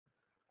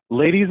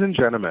Ladies and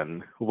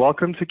gentlemen,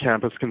 welcome to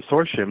Campus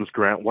Consortium's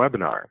grant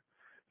webinar,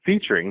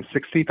 featuring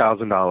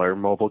 $60,000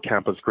 Mobile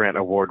Campus Grant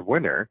Award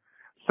winner,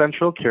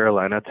 Central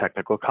Carolina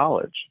Technical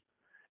College.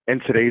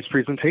 In today's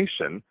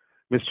presentation,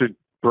 Mr.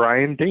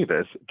 Brian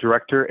Davis,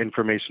 Director,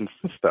 Information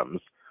Systems,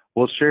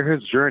 will share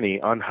his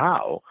journey on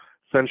how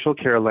Central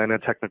Carolina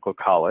Technical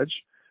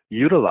College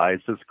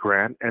utilized this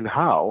grant and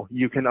how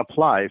you can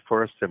apply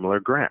for a similar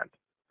grant.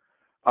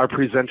 Our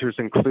presenters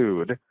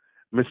include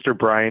Mr.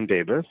 Brian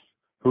Davis,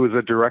 who is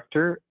a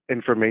Director,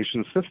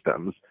 Information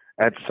Systems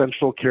at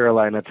Central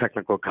Carolina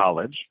Technical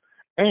College,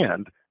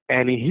 and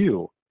Annie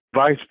Hugh,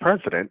 Vice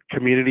President,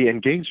 Community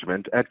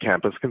Engagement at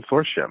Campus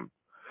Consortium.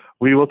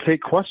 We will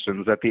take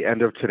questions at the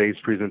end of today's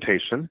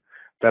presentation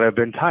that have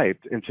been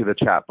typed into the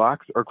chat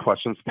box or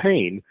questions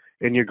pane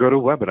in your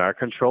GoToWebinar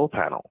control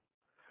panel.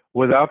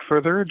 Without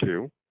further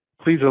ado,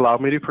 please allow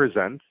me to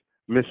present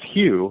Ms.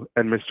 Hugh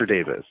and Mr.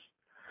 Davis.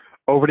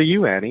 Over to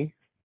you, Annie.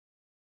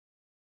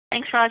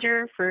 Thanks,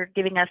 Roger, for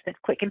giving us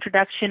that quick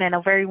introduction, and a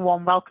very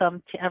warm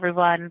welcome to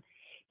everyone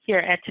here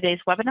at today's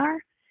webinar.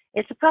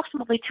 It's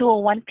approximately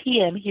 2:01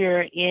 p.m.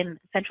 here in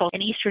Central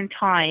and Eastern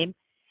Time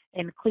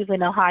in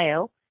Cleveland,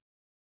 Ohio.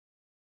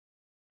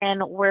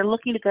 And we're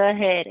looking to go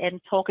ahead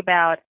and talk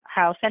about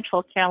how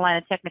Central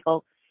Carolina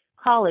Technical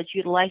College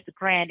utilized the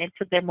grant and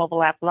took their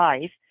mobile app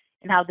live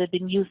and how they've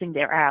been using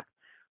their app.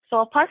 So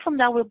apart from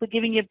that, we'll be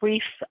giving you a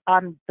brief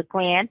on the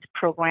grant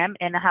program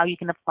and how you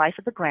can apply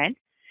for the grant.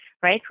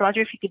 Right, Roger,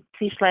 if you could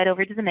please slide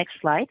over to the next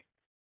slide.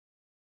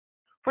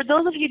 For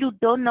those of you who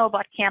don't know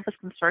about Campus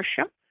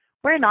Consortium,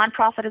 we're a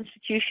nonprofit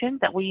institution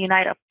that we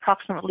unite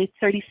approximately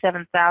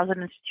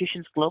 37,000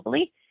 institutions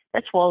globally.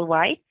 That's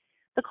worldwide.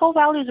 The core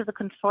values of the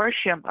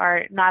consortium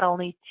are not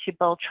only to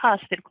build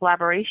trust and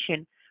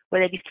collaboration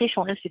with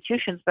educational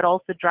institutions, but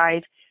also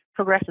drive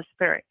progressive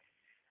spirit.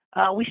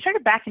 We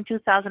started back in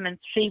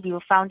 2003. We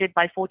were founded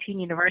by 14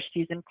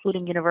 universities,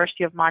 including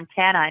University of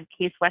Montana and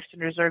Case Western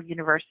Reserve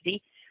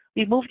University.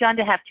 We moved on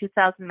to have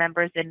 2,000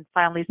 members and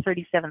finally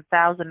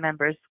 37,000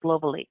 members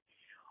globally.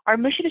 Our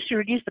mission is to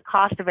reduce the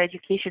cost of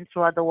education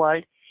throughout the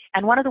world,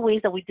 and one of the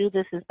ways that we do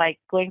this is by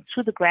going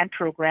through the grant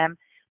program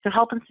to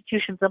help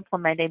institutions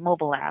implement a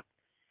mobile app.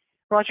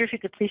 Roger, if you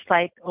could please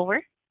slide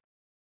over.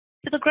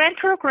 So the grant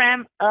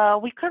program,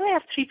 we currently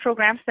have 3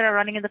 programs that are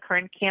running in the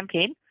current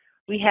campaign.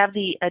 We have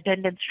the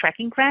attendance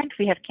tracking grant,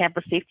 we have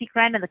campus safety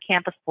grant, and the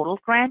campus portal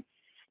grant.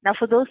 Now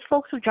for those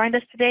folks who joined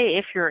us today,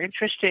 if you're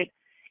interested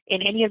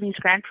in any of these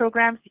grant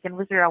programs, you can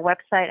visit our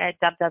website at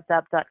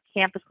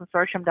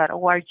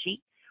www.campusconsortium.org,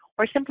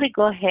 or simply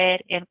go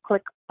ahead and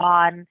click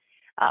on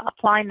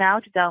Apply Now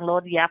to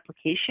download the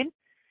application.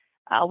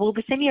 We'll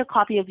be sending you a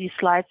copy of these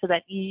slides so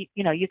that you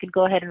can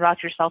go ahead and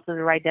route yourself to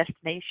the right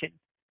destination.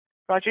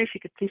 Roger, if you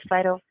could please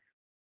slide over.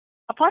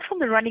 Apart from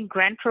the running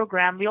grant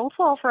program, we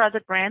also offer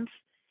other grants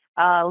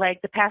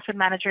like the Password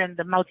Manager and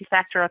the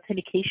Multi-Factor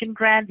Authentication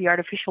Grant, the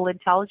Artificial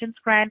Intelligence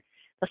Grant,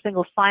 the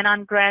Single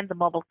Sign-On Grant, the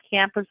Mobile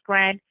Campus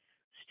Grant,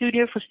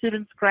 Studio for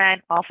Students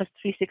Grant, Office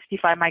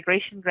 365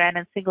 Migration Grant,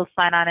 and Single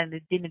Sign-On and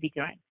Identity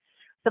Grant.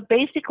 So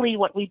basically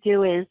what we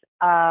do is,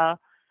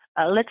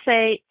 let's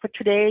say for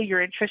today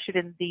you're interested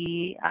in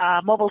the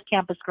Mobile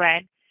Campus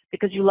Grant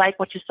because you like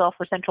what you saw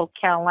for Central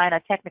Carolina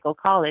Technical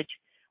College.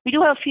 We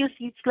do have a few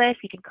seats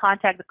left. You can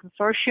contact the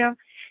consortium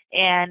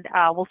and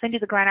we'll send you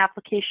the grant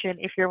application.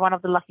 If you're one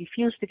of the lucky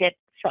few to get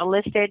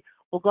shortlisted,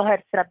 we'll go ahead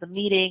and set up the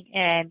meeting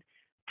and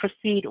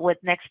proceed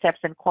with next steps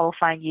in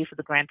qualifying you for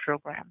the grant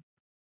program.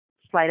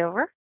 Slide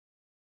over.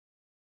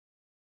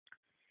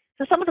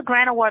 So some of the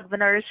grant award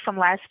winners from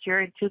last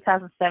year in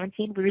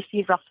 2017, we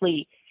received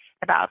roughly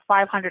about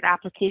 500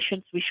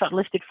 applications. We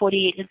shortlisted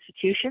 48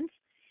 institutions,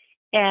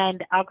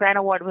 and our grant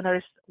award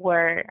winners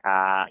were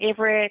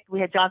Everett, we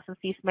had Johnson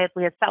C. Smith,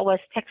 we had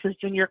Southwest Texas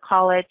Junior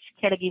College,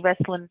 Carnegie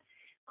Westland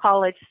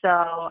College.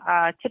 So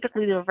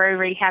typically they were very,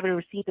 very happy to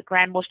receive the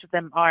grant. Most of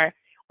them are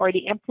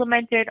already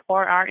implemented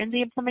or are in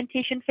the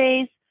implementation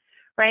phase,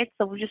 right?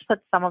 So we just put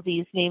some of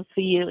these names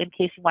for you in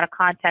case you want to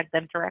contact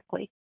them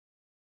directly.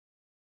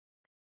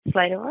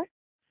 Slide over.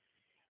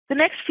 The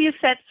next few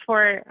sets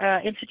for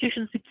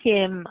institutions who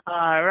came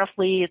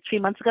roughly 3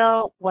 months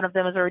ago. One of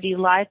them is already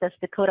live. That's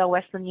Dakota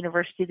Wesleyan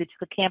University. They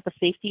took a campus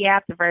safety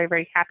app. They're very,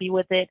 very happy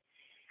with it.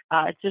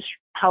 It's just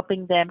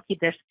helping them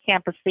keep their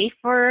campus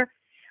safer.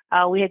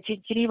 We had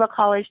Geneva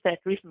College that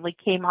recently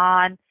came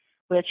on.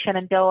 We had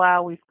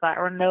Shenandoah. We've got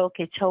Roanoke,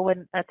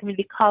 Chowan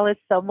Community College.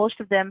 So most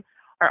of them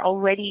are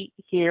already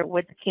here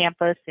with the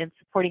campus and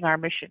supporting our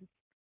mission.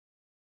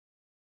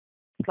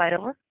 Slide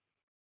over.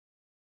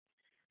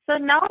 So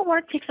now I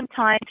want to take some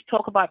time to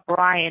talk about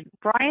Brian.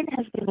 Brian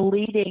has been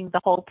leading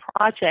the whole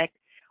project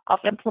of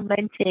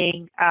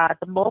implementing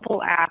the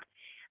mobile app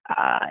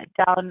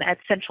down at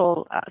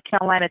Central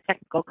Carolina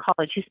Technical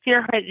College. He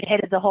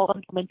spearheaded the whole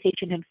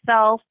implementation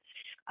himself,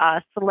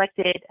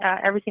 selected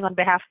everything on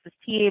behalf of his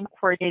team,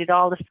 coordinated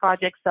all this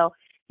project. So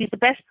he's the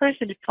best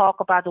person to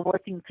talk about the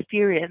working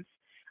experience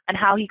and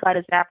how he got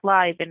his app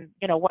live, and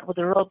what were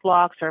the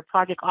roadblocks or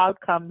project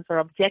outcomes or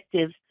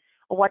objectives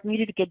or what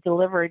needed to get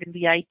delivered in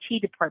the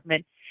IT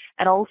department.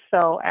 and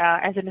also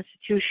as an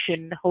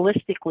institution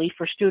holistically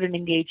for student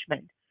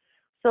engagement.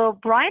 So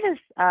Brian is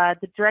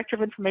the Director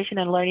of Information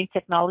and Learning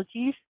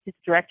Technologies. He's the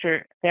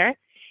director there.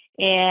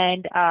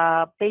 And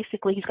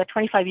basically, he's got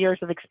 25 years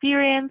of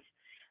experience.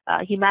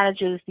 He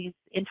manages these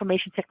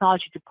information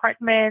technology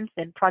departments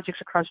and projects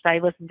across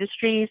diverse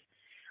industries.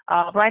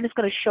 Brian is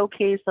going to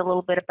showcase a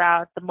little bit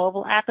about the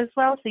mobile app as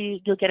well, so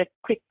you'll get a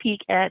quick peek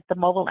at the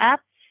mobile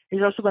app.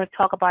 He's also going to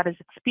talk about his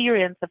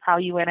experience of how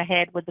you went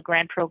ahead with the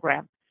grant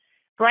program.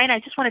 Brian, I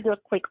just want to do a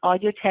quick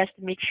audio test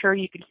to make sure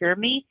you can hear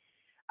me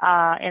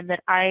and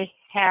that I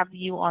have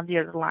you on the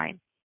other line.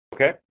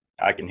 Okay,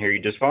 I can hear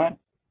you just fine.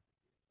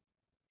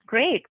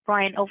 Great.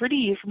 Brian, over to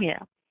you from here.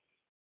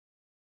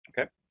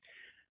 Okay.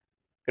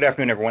 Good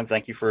afternoon, everyone.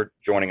 Thank you for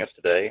joining us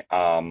today. I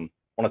want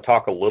to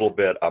talk a little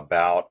bit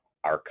about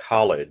our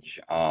college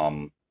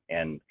and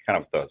kind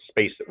of the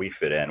space that we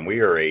fit in. We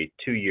are a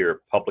 2-year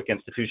public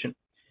institution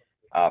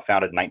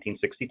founded in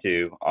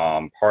 1962,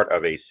 part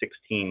of a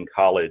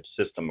 16-college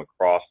system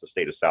across the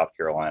state of South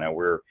Carolina.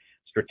 We're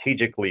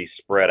strategically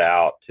spread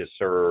out to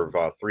serve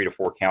 3 to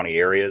 4 county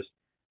areas,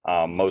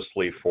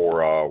 mostly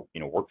for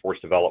workforce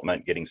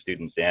development, getting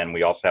students in.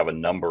 We also have a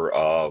number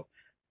of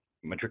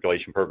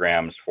matriculation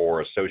programs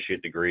for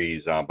associate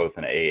degrees, both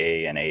in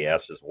AA and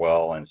AS as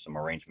well, and some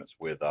arrangements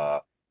with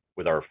our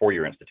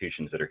 4-year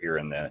institutions that are here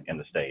in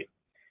the state.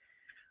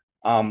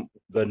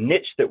 The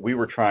niche that we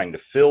were trying to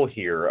fill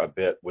here a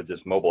bit with this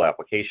mobile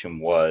application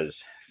was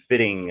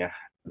fitting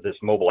this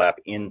mobile app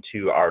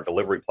into our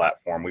delivery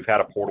platform. We've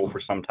had a portal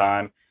for some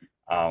time.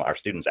 Our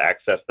students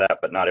access that,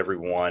 but not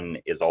everyone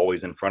is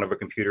always in front of a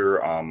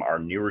computer. Our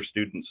newer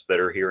students that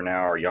are here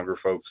now, our younger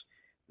folks,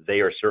 they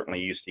are certainly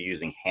used to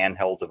using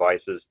handheld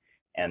devices,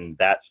 and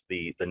that's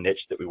the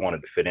niche that we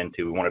wanted to fit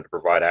into. We wanted to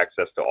provide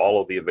access to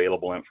all of the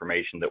available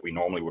information that we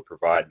normally would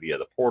provide via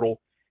the portal,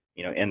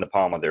 in the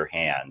palm of their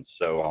hands.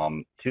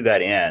 So to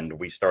that end,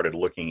 we started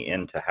looking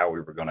into how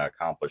we were going to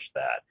accomplish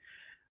that.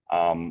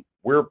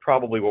 We're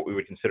probably what we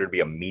would consider to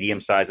be a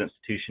medium-sized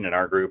institution in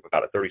our group,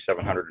 about a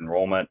 3,700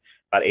 enrollment,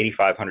 about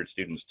 8,500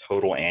 students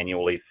total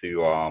annually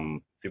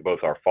through both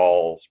our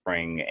fall,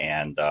 spring,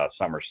 and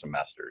summer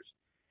semesters.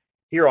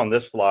 Here on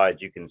this slide,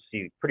 you can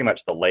see pretty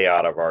much the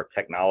layout of our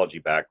technology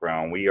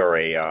background. We are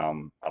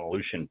an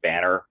Elution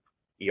Banner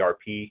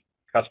ERP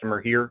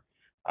customer here.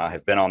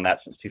 Have been on that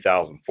since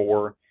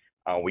 2004.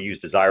 We use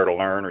Desire to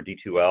Learn, or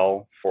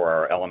D2L, for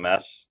our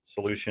LMS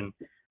solution.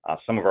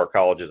 Some of our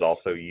colleges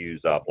also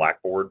use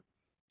Blackboard.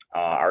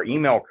 Our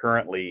email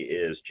currently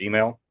is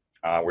Gmail.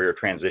 We are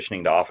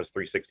transitioning to Office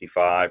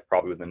 365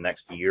 probably within the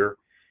next year.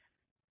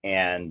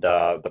 And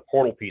the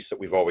portal piece that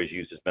we've always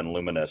used has been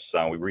Luminous.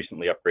 We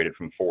recently upgraded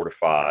from 4 to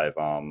 5,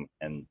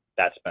 and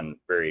that's been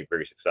very,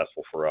 very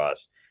successful for us.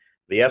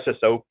 The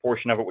SSO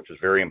portion of it, which was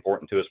very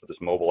important to us with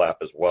this mobile app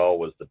as well,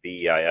 was the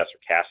BEIS or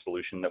CAS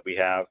solution that we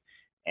have.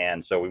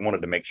 And so we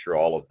wanted to make sure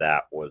all of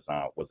that was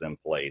in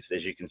place.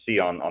 As you can see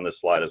on this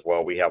slide as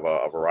well, we have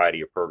a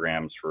variety of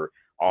programs for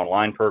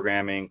online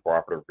programming,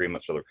 cooperative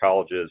agreements with other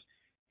colleges,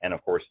 and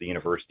of course the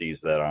universities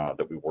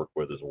that we work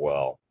with as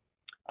well.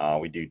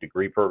 We do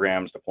degree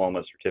programs,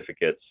 diplomas,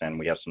 certificates, and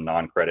we have some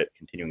non-credit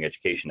continuing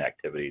education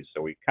activities.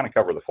 So we kind of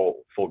cover the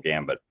full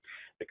gambit.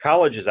 The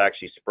college is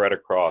actually spread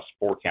across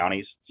 4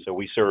 counties. So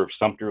we serve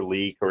Sumter,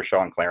 Lee,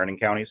 Kershaw, and Clarendon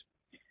counties.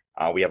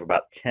 We have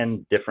about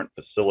 10 different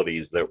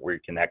facilities that we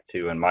connect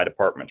to, and my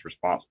department's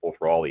responsible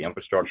for all the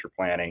infrastructure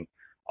planning,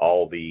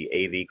 all the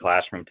AV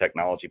classroom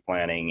technology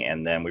planning,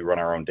 and then we run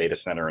our own data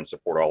center and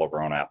support all of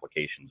our own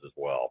applications as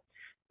well.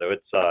 So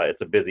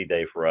it's a busy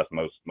day for us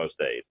most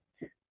days.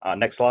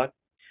 Next slide.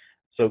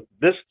 So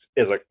this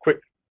is a quick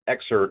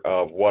excerpt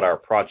of what our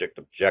project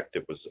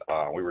objective was.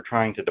 We were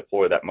trying to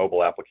deploy that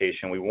mobile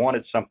application. We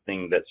wanted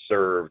something that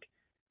served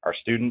our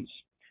students,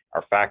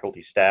 our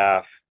faculty,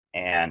 staff,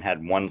 and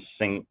had one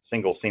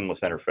single seamless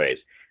interface.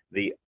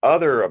 The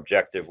other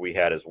objective we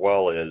had as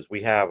well is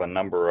we have a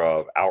number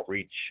of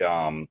outreach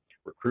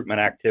recruitment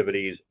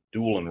activities,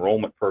 dual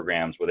enrollment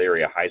programs with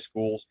area high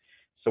schools.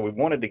 So we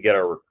wanted to get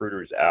our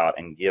recruiters out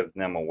and give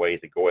them a way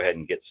to go ahead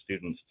and get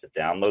students to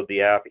download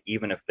the app,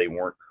 even if they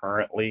weren't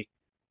currently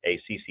a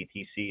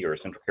CCTC or a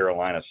Central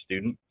Carolina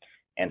student,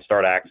 and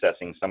start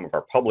accessing some of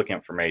our public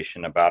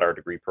information about our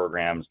degree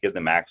programs, give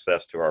them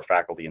access to our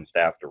faculty and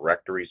staff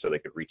directory so they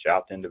could reach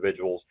out to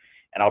individuals.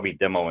 And I'll be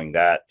demoing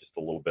that just a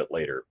little bit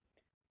later.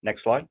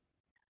 Next slide.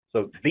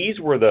 So these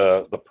were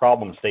the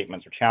problem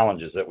statements or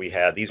challenges that we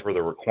had. These were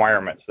the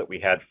requirements that we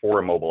had for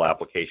a mobile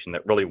application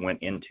that really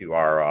went into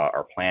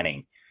our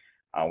planning.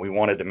 We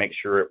wanted to make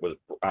sure it was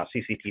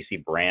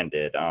CCTC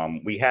branded.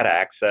 We had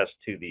access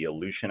to the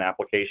Elution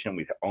application.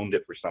 We've owned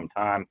it for some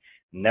time,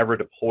 never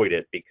deployed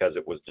it because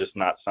it was just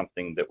not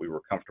something that we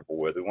were comfortable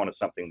with. We wanted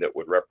something that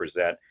would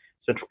represent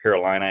Central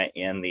Carolina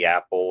in the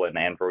Apple and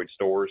Android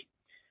stores.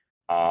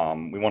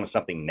 We wanted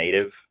something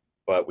native,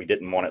 but we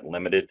didn't want it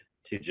limited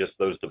to just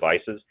those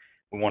devices.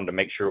 We wanted to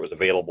make sure it was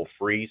available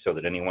free so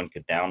that anyone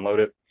could download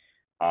it.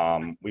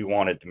 We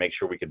wanted to make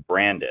sure we could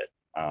brand it,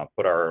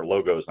 put our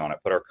logos on it,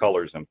 put our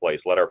colors in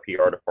place, let our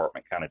PR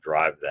department kind of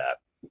drive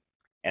that.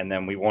 And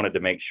then we wanted to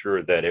make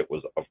sure that it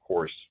was, of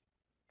course,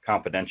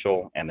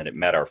 confidential and that it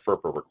met our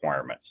FERPA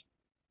requirements.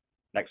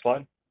 Next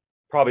slide.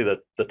 Probably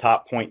the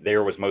top point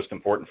there was most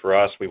important for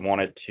us. We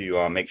wanted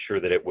to make sure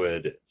that it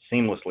would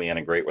seamlessly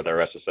integrate with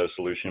our SSO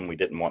solution. We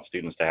didn't want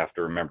students to have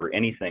to remember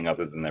anything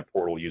other than their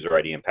portal user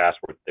ID and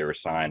password that they were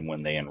assigned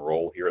when they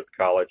enroll here at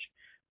the college.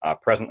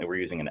 Presently, we're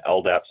using an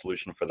LDAP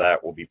solution for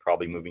that. We'll be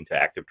probably moving to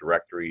Active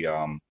Directory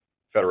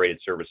federated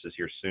services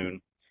here soon.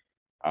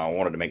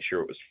 Wanted to make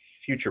sure it was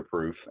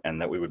future-proof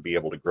and that we would be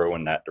able to grow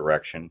in that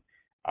direction.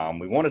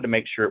 We wanted to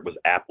make sure it was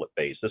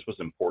applet-based. This was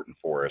important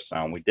for us.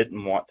 We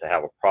didn't want to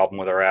have a problem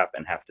with our app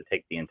and have to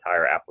take the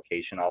entire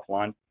application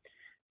offline.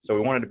 So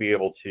we wanted to be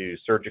able to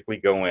surgically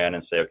go in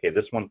and say, okay,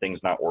 this one thing's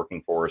not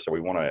working for us, so we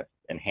want to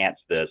enhance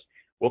this.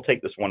 We'll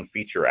take this one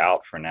feature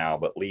out for now,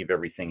 but leave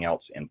everything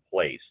else in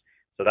place.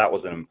 So that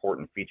was an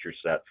important feature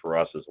set for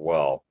us as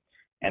well.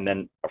 And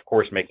then, of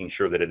course, making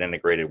sure that it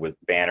integrated with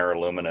Banner,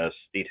 Luminous,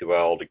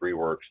 D2L,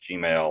 DegreeWorks,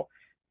 Gmail,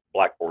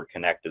 Blackboard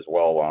Connect as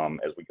well.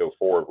 As we go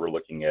forward, we're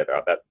looking at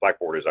that.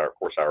 Blackboard is, of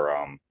course,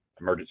 our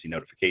emergency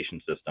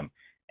notification system,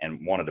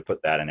 and wanted to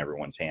put that in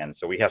everyone's hands.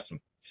 So we have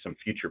some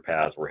future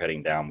paths we're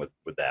heading down with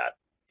that.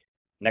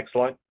 Next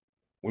slide.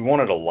 We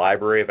wanted a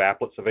library of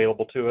applets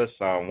available to us.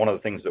 One of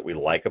the things that we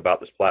like about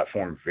this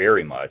platform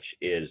very much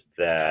is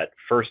that,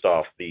 first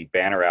off, the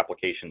Banner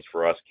applications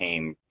for us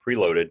came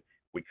preloaded.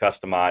 We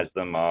customized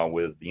them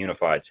with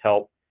Unified's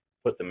help,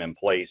 put them in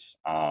place,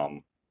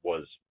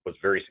 was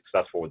very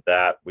successful with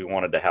that. We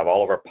wanted to have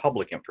all of our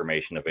public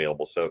information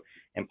available, so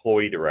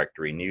employee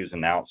directory, news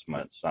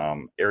announcements,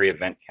 area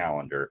event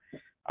calendar,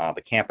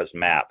 the campus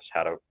maps,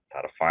 how to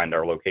find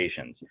our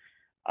locations,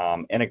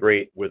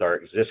 integrate with our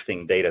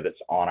existing data that's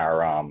on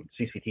our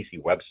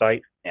CCTC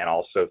website and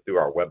also through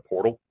our web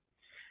portal.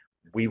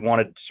 We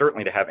wanted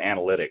certainly to have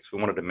analytics. We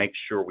wanted to make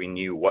sure we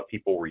knew what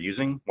people were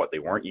using, what they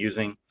weren't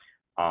using,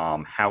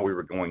 how we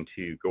were going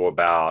to go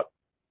about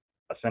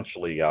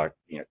essentially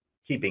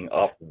keeping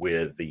up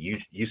with the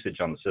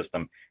usage on the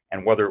system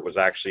and whether it was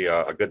actually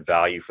a good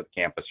value for the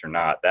campus or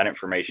not. That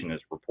information is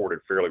reported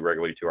fairly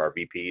regularly to our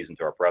VPs and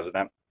to our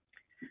president.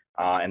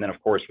 And then,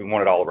 of course, we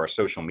wanted all of our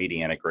social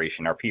media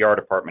integration. Our PR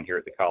department here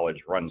at the college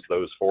runs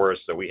those for us.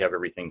 So we have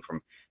everything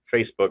from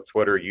Facebook,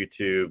 Twitter,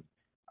 YouTube,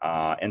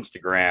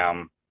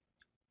 Instagram.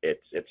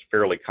 It's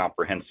fairly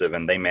comprehensive,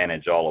 and they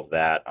manage all of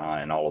that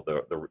and all of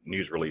the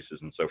news releases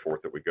and so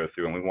forth that we go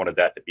through. And we wanted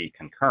that to be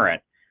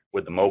concurrent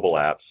with the mobile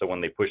app, so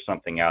when they push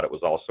something out, it was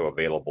also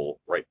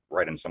available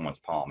right in someone's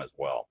palm as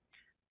well.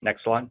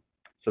 Next slide.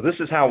 So this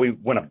is how we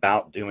went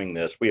about doing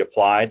this. We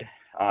applied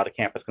to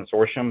Campus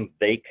Consortium.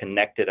 They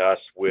connected us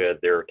with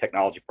their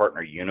technology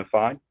partner,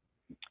 Unified,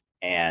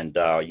 and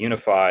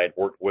Unified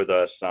worked with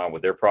us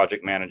with their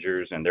project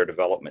managers and their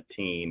development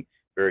team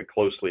very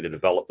closely to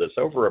develop this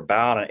over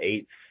about an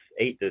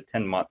 8 to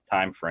 10 month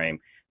time frame.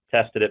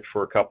 Tested it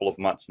for a couple of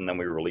months, and then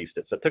we released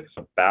it. So it took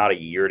us about a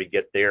year to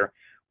get there.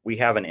 We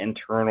have an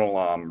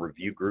internal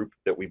review group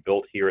that we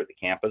built here at the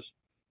campus,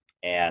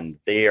 and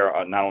they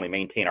are not only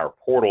maintain our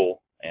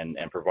portal and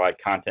provide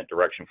content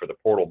direction for the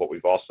portal, but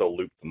we've also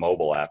looped the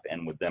mobile app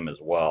in with them as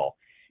well.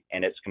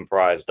 And it's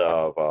comprised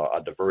of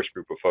a diverse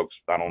group of folks,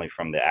 not only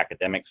from the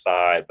academic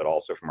side, but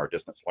also from our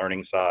distance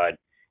learning side,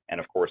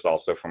 and of course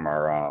also from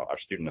our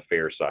student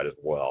affairs side as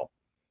well.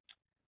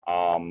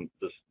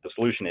 The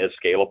solution is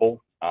scalable,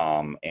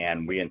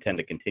 and we intend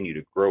to continue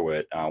to grow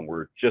it.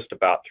 We're just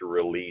about to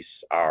release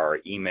our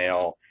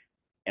email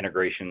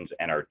integrations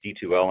and our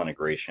D2L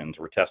integrations.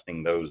 We're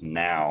testing those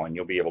now, and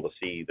you'll be able to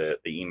see the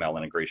email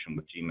integration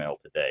with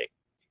Gmail today.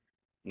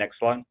 Next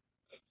slide.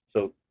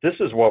 So this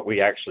is what we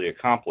actually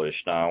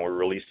accomplished. We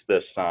released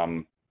this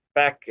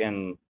back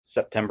in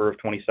September of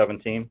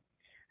 2017.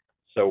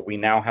 So we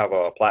now have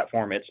a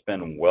platform. It's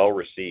been well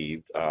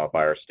received by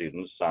our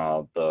students.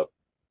 The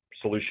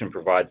solution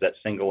provides that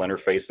single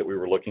interface that we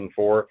were looking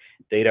for,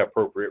 data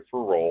appropriate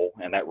for role,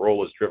 and that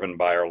role is driven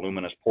by our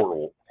Luminous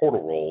portal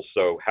roles.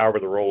 So however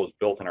the role is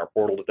built in our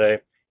portal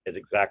today is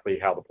exactly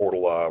how the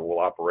portal will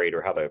operate,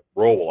 or how the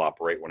role will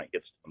operate when it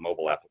gets to the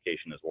mobile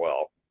application as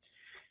well.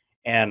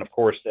 And of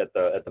course, at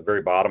the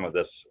very bottom of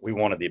this, we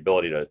wanted the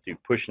ability to do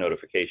push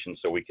notifications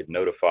so we could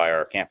notify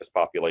our campus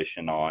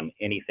population on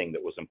anything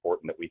that was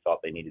important that we thought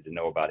they needed to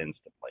know about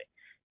instantly.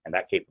 And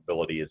that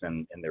capability is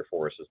in there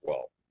for us as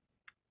well.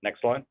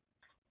 Next slide.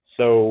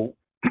 So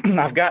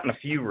I've gotten a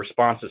few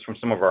responses from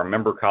some of our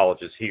member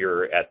colleges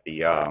here at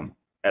the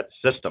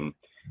system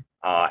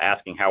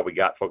asking how we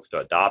got folks to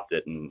adopt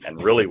it. And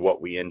really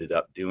what we ended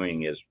up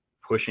doing is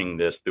pushing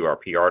this through our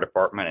PR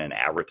department and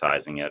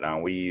advertising it.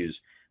 We use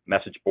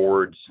message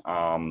boards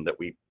that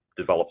we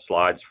developed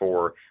slides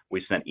for.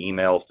 We sent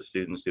emails to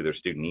students through their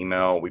student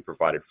email. We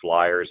provided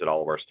flyers at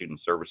all of our student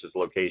services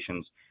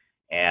locations.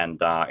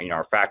 And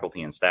our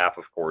faculty and staff,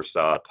 of course,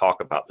 talk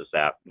about this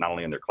app, not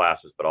only in their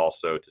classes, but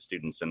also to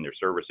students in their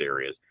service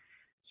areas.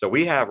 So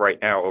we have right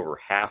now over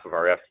half of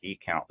our FTE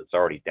count that's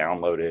already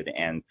downloaded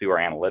and through our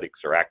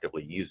analytics are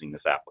actively using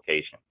this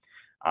application.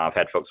 I've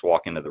had folks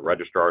walk into the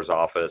registrar's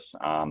office.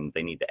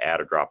 They need to add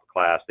or drop a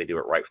class. They do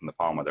it right from the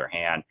palm of their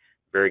hand.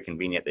 very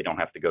convenient. They don't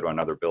have to go to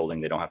another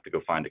building. They don't have to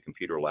go find a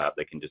computer lab.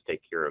 They can just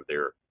take care of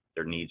their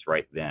needs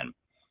right then.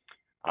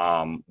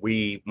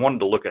 We wanted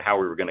to look at how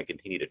we were going to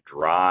continue to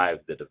drive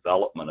the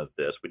development of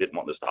this. We didn't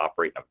want this to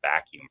operate in a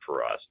vacuum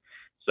for us.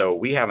 So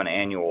we have an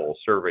annual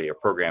survey, a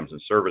programs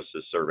and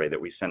services survey that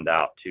we send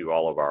out to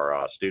all of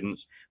our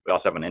students. We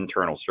also have an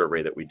internal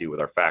survey that we do with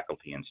our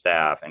faculty and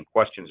staff, and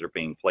questions are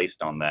being placed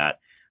on that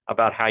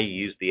about how you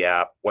use the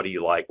app, what do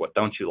you like, what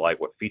don't you like,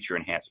 what feature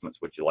enhancements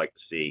would you like to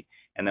see.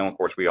 And then, of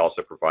course, we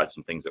also provide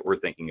some things that we're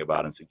thinking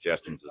about and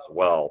suggestions as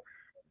well.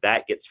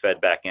 That gets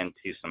fed back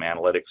into some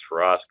analytics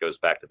for us, goes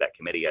back to that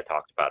committee I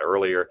talked about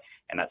earlier,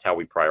 and that's how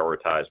we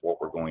prioritize what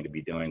we're going to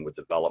be doing with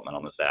development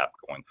on this app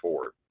going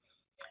forward.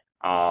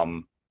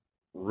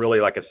 Really,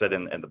 like I said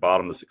in the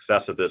bottom, the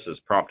success of this has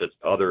prompted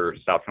other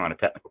South Carolina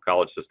Technical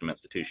College System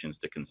institutions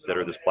to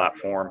consider this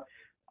platform.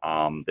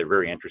 They're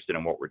very interested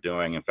in what we're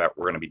doing. In fact,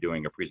 we're going to be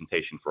doing a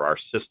presentation for our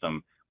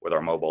system with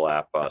our mobile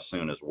app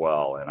soon as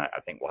well, and I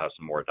think we'll have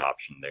some more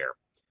adoption there.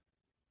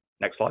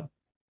 Next slide.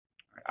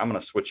 I'm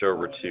going to switch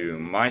over to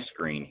my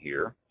screen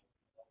here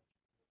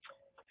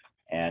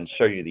and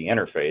show you the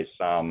interface.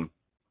 Is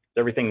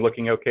everything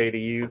looking okay to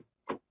you,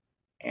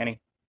 Annie?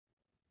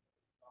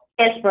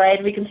 Yes,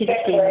 Brian, we can see the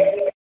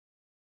screen.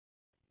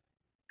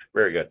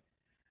 Very good.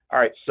 All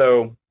right,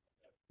 so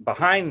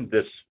behind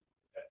this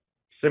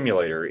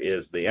simulator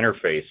is the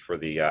interface for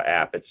the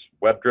app. It's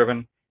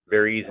web-driven,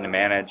 very easy to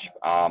manage.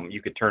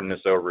 You could turn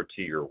this over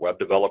to your web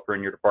developer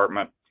in your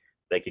department.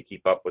 They could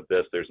keep up with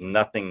this. There's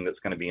nothing that's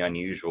going to be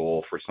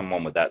unusual for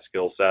someone with that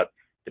skill set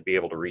to be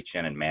able to reach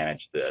in and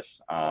manage this.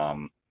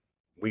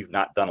 We've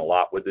not done a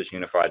lot with this.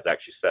 Unified's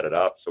actually set it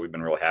up, so we've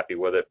been really happy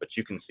with it. But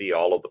you can see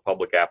all of the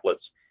public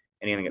applets.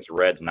 Anything that's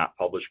red is not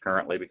published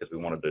currently because we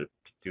wanted to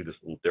do this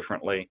a little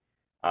differently.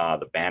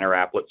 The banner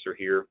applets are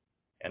here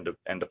and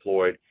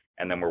deployed,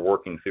 and then we're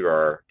working through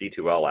our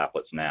D2L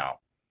applets now.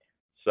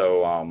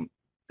 So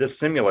this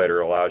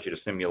simulator allows you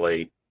to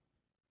simulate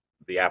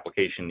the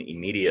application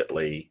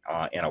immediately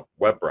in a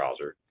web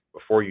browser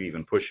before you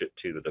even push it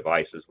to the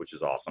devices, which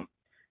is awesome.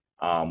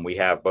 We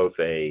have both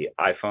a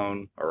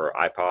iPhone or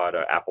iPod,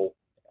 Apple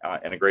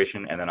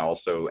integration, and then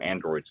also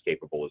Android's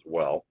capable as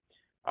well.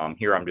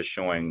 Here I'm just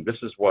showing, this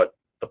is what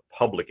the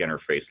public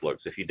interface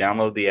looks. If you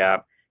download the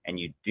app and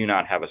you do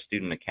not have a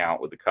student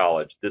account with the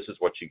college, this is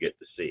what you get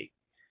to see.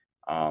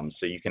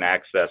 So you can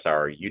access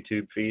our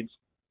YouTube feeds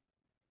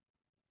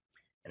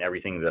and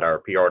everything that our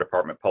PR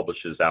department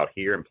publishes out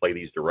here and play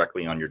these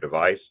directly on your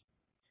device.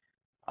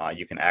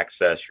 You can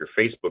access your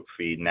Facebook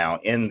feed. Now,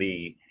 in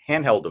the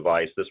handheld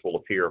device, this will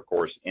appear, of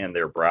course, in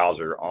their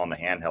browser on the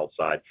handheld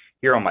side.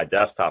 Here on my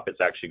desktop,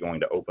 it's actually going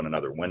to open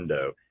another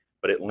window,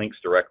 but it links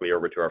directly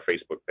over to our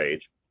Facebook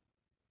page.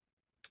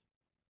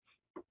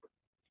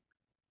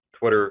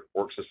 Twitter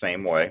works the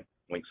same way,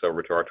 links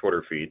over to our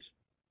Twitter feeds.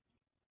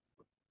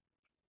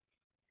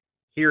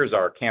 Here's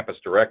our campus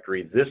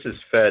directory. This is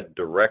fed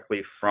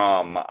directly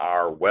from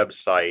our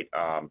website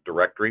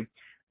directory.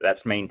 That's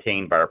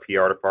maintained by our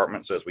PR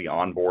department. So as we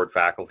onboard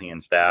faculty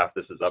and staff,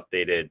 this is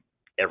updated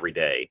every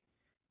day.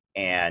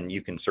 And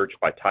you can search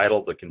by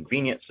title. The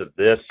convenience of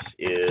this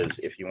is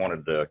if you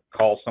wanted to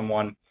call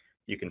someone,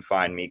 you can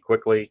find me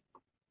quickly.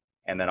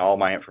 And then all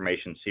my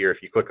information's here.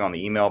 If you click on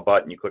the email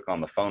button, you click on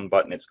the phone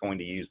button, it's going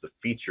to use the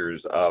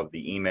features of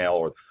the email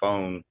or the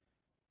phone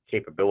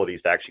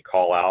capabilities to actually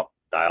call out,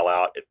 dial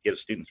out. It gives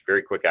students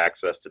very quick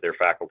access to their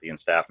faculty and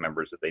staff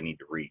members that they need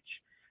to reach.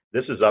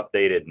 This is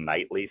updated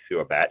nightly through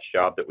a batch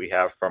job that we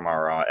have from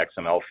our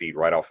XML feed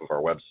right off of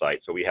our website.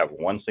 So we have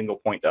one single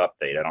point to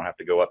update. I don't have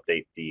to go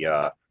update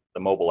the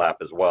mobile app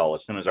as well.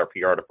 As soon as our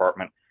PR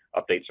department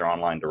updates our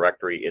online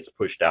directory, it's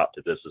pushed out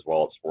to this as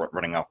well. It's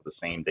running off of the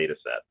same data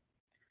set.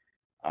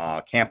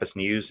 Campus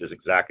news is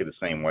exactly the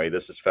same way.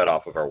 This is fed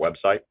off of our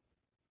website.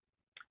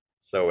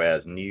 So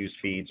as news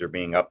feeds are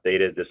being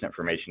updated, this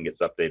information gets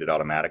updated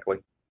automatically.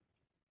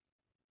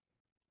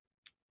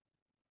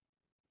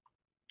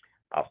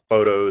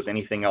 Photos,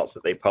 anything else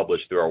that they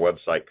publish through our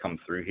website come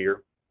through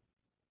here.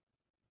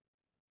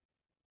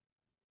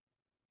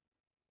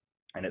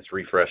 And it's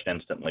refreshed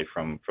instantly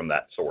from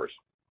that source.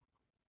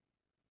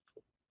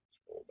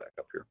 Scroll back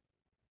up here.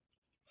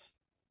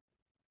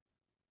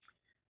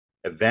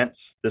 Events,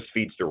 this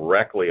feeds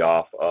directly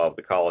off of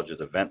the college's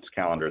events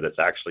calendar that's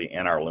actually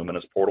in our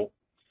Luminous portal.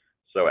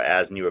 So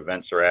as new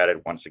events are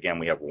added, once again,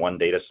 we have one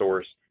data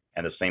source,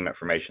 and the same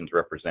information is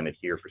represented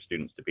here for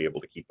students to be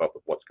able to keep up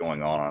with what's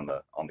going on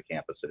the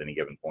campus at any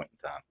given point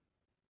in time.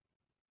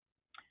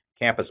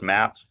 Campus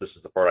maps, this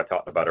is the part I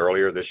talked about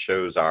earlier. This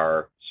shows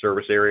our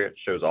service area. It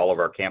shows all of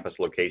our campus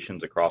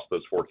locations across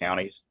those 4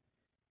 counties.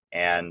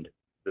 And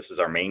this is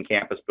our main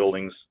campus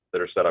buildings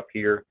that are set up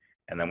here.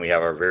 And then we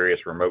have our various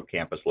remote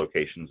campus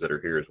locations that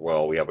are here as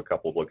well. We have a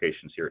couple of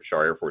locations here at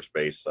Shaw Air Force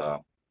Base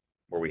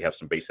where we have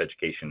some base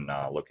education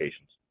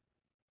locations.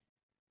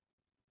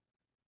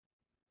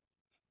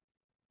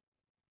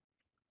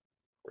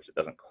 Of course, it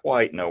doesn't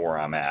quite know where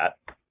I'm at,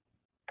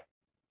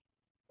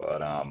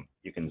 but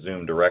you can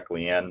zoom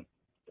directly in.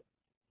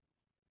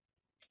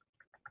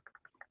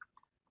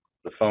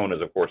 The phone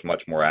is, of course,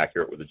 much more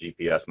accurate with the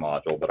GPS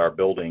module, but our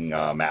building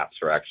maps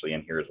are actually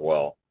in here as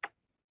well.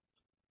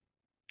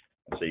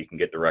 So you can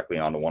get directly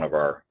onto one of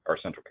our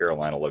Central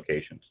Carolina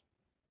locations.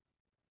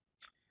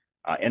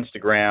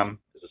 Instagram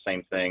is the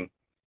same thing,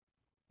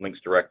 links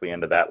directly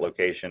into that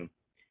location.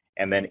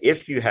 And then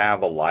if you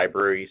have a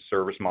library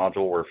service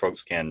module where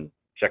folks can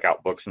check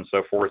out books and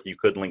so forth, you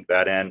could link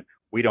that in.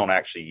 We don't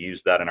actually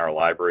use that in our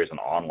library as an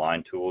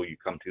online tool. You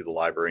come to the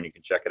library and you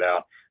can check it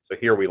out. So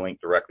here we link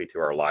directly to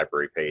our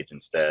library page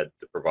instead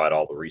to provide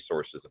all the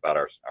resources about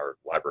our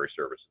library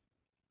service.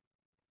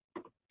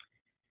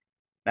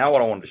 Now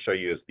what I wanted to show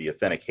you is the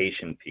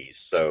authentication piece.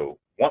 So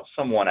once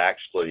someone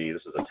actually,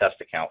 this is a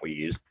test account we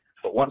use,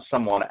 but once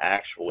someone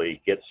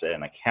actually gets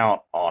an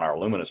account on our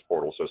Luminous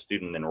portal, so a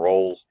student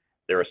enrolls,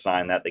 they're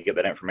assigned that, they get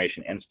that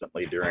information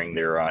instantly during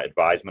their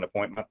advisement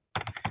appointment.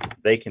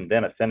 They can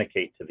then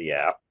authenticate to the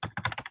app.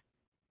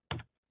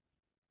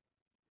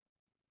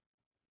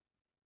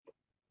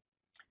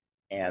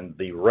 And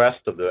the rest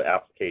of the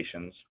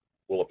applications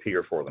will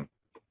appear for them.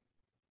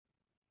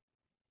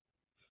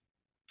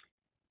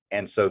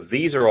 And so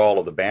these are all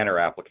of the banner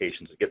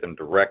applications that get them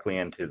directly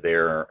into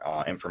their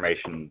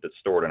information that's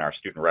stored in our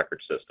student record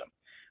system.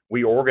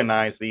 We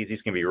organize these.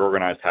 These can be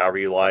organized however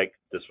you like.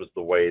 This was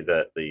the way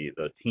that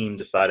the team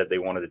decided they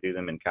wanted to do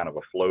them in kind of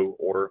a flow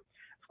order.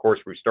 Of course,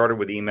 we started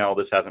with email.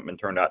 This hasn't been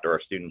turned out to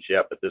our students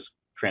yet, but this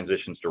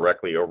transitions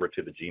directly over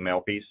to the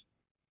Gmail piece.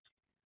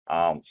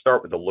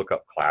 Start with the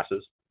lookup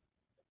classes.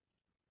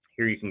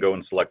 Here you can go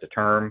and select a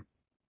term.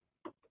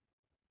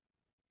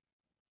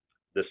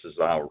 This is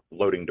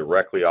loading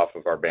directly off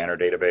of our banner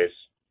database.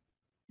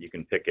 You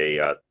can pick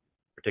a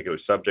particular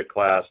subject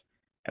class,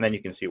 and then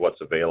you can see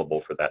what's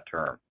available for that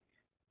term.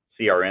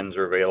 CRNs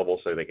are available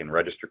so they can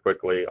register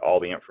quickly. All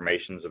the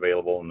information is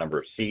available, the number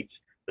of seats,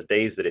 the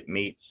days that it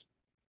meets,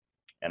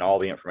 and all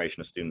the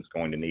information a student's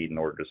going to need in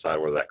order to decide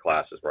whether that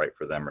class is right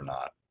for them or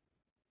not.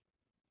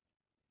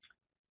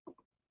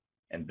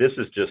 And this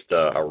is just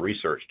a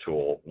research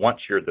tool. Once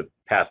you're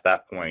past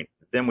that point,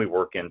 then we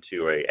work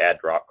into a add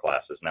drop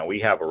classes. Now we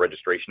have a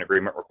registration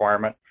agreement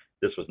requirement.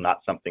 This was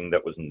not something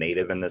that was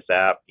native in this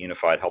app.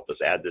 Unified helped us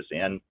add this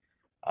in,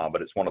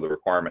 but it's one of the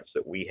requirements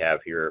that we have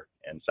here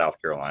in South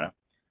Carolina.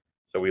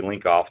 So we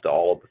link off to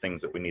all of the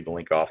things that we need to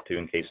link off to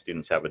in case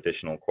students have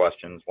additional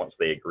questions. Once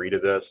they agree to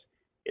this,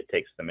 it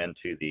takes them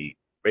into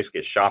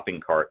basically a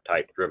shopping cart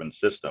type driven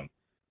system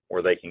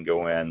where they can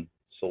go in,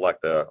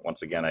 select once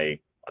again a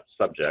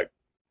subject,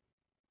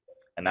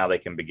 and now they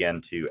can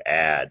begin to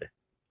add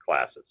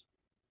classes.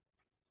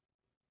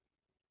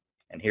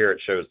 And here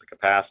it shows the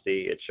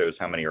capacity, it shows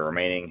how many are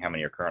remaining, how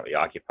many are currently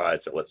occupied,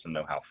 so it lets them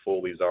know how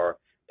full these are.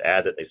 To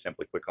add it, they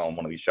simply click on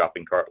one of these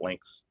shopping cart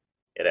links.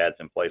 It adds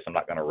in place. I'm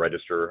not going to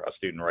register a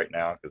student right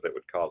now because that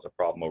would cause a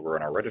problem over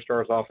in our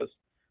registrar's office.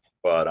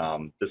 But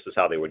this is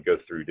how they would go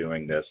through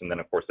doing this. And then,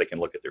 of course, they can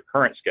look at their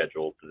current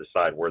schedule to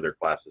decide where their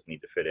classes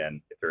need to fit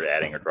in if they're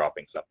adding or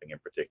dropping something in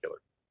particular.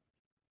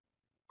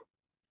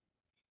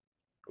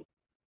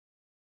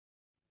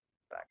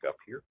 Back up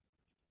here.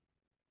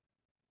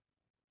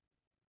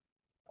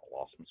 I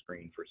lost my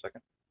screen for a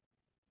second.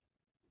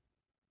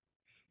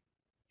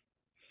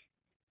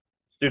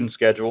 Student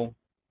schedule.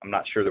 I'm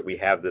not sure that we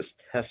have this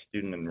test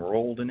student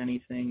enrolled in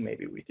anything.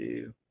 Maybe we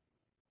do.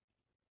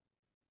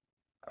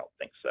 I don't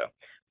think so.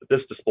 But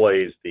this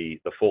displays the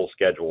full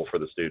schedule for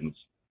the students.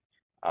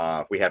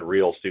 If we had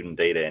real student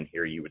data in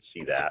here, you would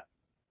see that.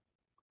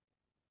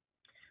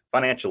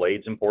 Financial aid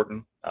is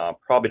important.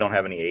 Probably don't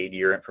have any aid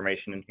year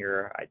information in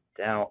here. I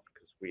doubt,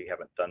 because we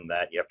haven't done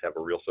that. You have to have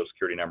a real Social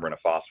Security number and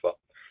a FOSFA.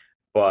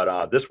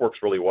 But this works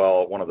really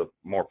well. One of the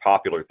more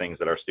popular things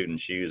that our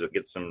students use, it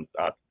gets some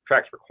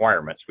tracks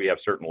requirements. We have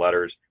certain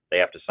letters they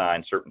have to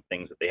sign, certain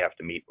things that they have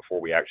to meet before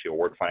we actually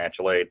award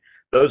financial aid.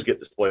 Those get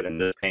displayed in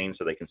this pane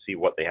so they can see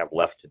what they have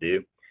left to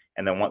do.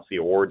 And then once the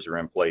awards are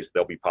in place,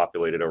 they'll be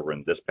populated over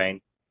in this pane.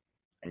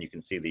 And you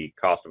can see the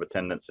cost of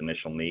attendance,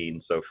 initial need,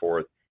 and so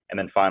forth. And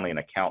then finally an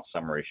account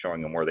summary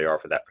showing them where they are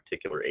for that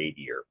particular aid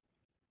year.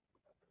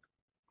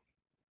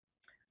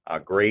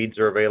 Grades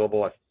are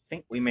available. I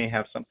think we may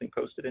have something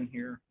posted in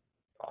here,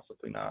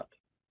 possibly not.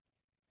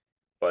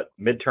 But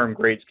midterm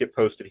grades get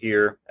posted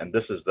here, and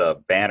this is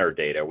the banner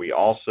data. We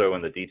also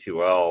in the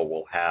D2L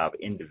will have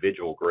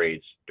individual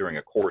grades during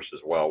a course as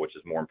well, which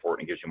is more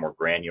important. It gives you a more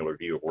granular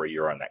view of where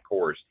you are on that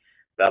course.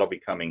 That'll be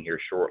coming here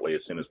shortly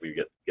as soon as we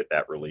get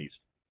that released.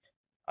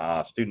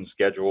 Student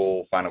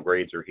schedule, final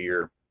grades are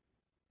here.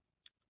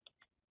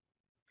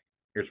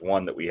 Here's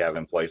one that we have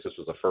in place. This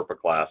was a FERPA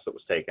class that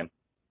was taken,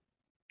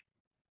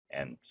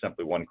 and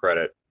simply one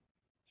credit,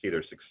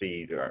 either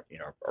succeed or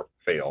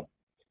fail.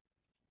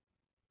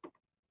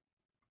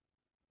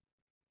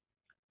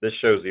 This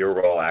shows the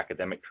overall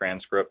academic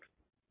transcript.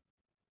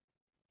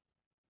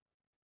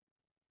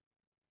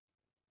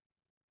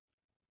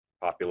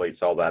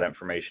 Populates all that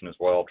information as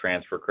well,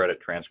 transfer credit,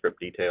 transcript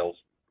details,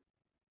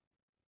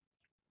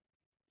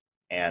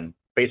 and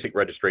basic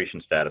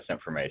registration status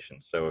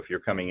information. So if you're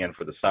coming in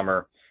for the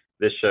summer,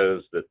 this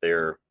shows that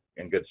they're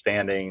in good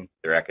standing,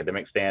 their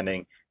academic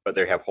standing, but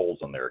they have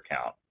holds on their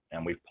account.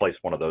 and we've placed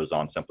one of those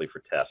on simply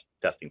for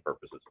testing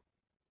purposes.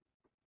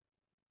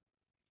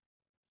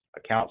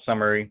 Account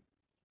summary.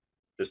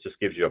 This just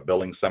gives you a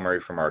billing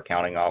summary from our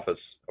accounting office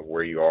of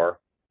where you are,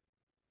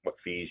 what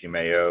fees you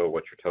may owe,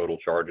 what your total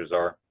charges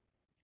are.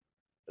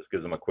 This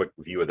gives them a quick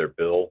view of their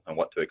bill and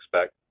what to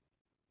expect.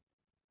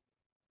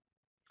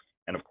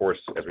 And of course,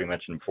 as we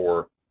mentioned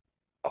before,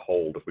 a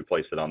hold. If we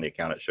place it on the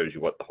account, it shows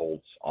you what the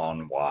hold's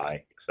on,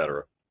 why,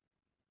 etc.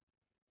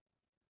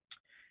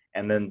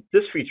 And then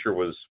this feature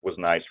was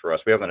nice for us.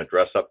 We have an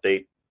address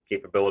update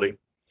capability.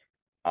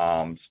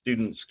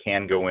 Students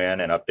can go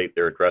in and update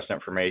their address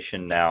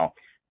information. Now,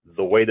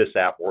 the way this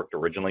app worked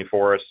originally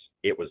for us,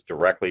 it was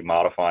directly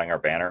modifying our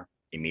banner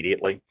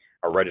immediately.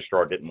 Our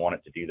registrar didn't want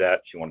it to do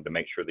that. She wanted to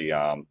make sure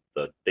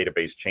the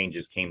database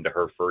changes came to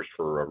her first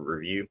for a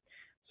review.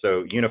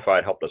 So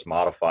Unified helped us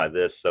modify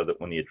this so that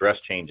when the address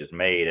change is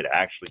made, it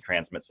actually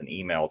transmits an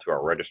email to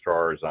our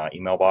registrar's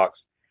email box.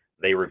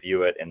 They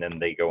review it, and then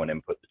they go and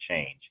input the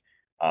change.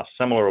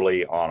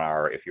 Similarly,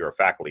 if you're a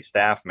faculty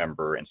staff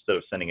member, instead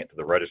of sending it to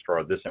the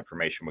registrar, this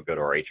information would go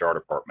to our HR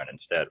department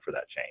instead for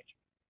that change.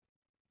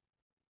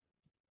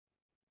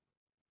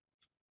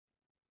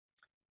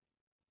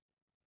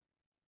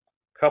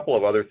 A couple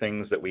of other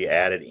things that we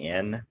added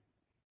in.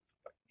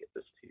 Get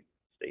this to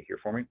stay here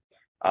for me.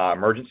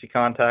 Emergency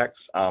contacts.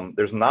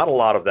 There's not a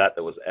lot of that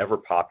was ever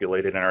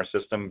populated in our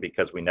system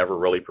because we never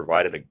really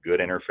provided a good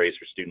interface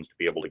for students to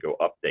be able to go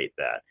update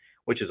that,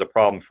 which is a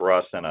problem for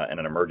us in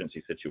an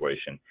emergency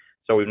situation.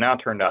 So we've now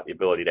turned out the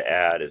ability to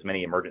add as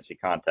many emergency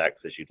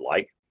contacts as you'd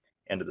like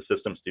into the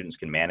system. Students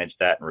can manage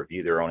that and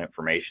review their own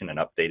information and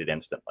update it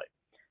instantly.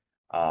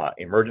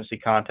 Emergency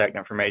contact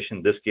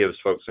information. This gives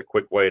folks a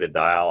quick way to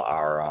dial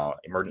our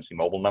emergency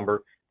mobile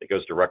number that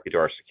goes directly to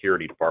our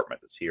security department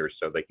that's here,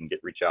 so they can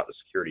reach out to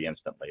security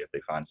instantly if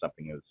they find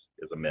something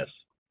is amiss.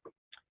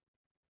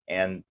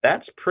 And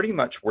that's pretty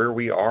much where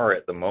we are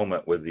at the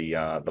moment with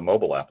the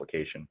mobile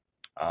application.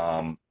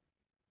 And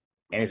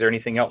is there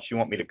anything else you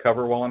want me to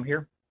cover while I'm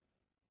here?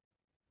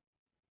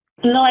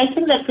 No, I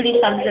think that pretty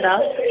sums it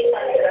up.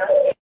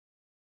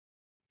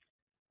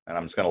 And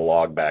I'm just going to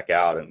log back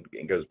out, and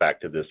it goes back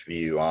to this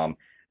view.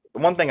 The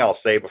one thing I'll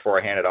say before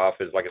I hand it off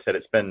is, like I said,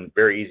 it's been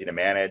very easy to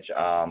manage.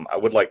 I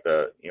would like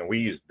to, we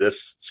use this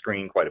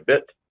screen quite a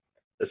bit.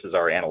 This is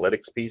our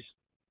analytics piece,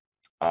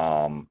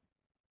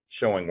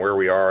 showing where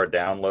we are,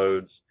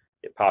 downloads.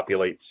 It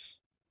populates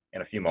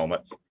in a few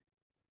moments,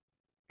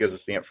 gives us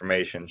the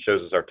information,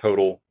 shows us our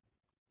total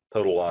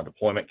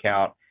deployment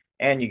count,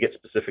 and you get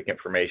specific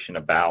information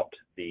about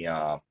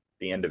the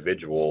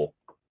individual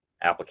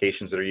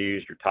applications that are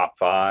used, your top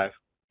 5,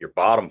 your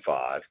bottom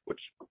 5, which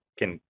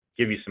can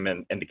give you some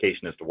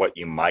indication as to what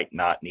you might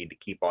not need to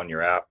keep on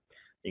your app.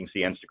 You can see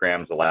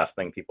Instagram is the last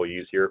thing people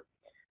use here.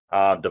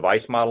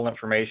 Device model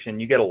information.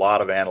 You get a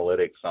lot of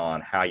analytics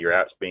on how your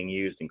app's being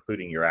used,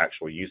 including your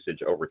actual usage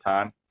over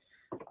time.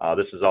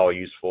 This is all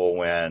useful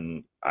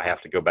when I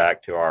have to go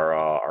back to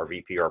our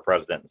VP or our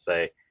president and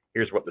say,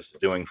 here's what this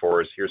is doing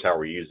for us, here's how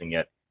we're using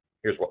it,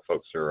 here's what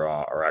folks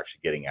are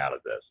actually getting out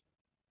of this.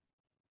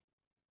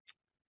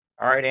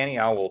 All right, Annie,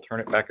 I will turn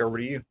it back over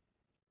to you.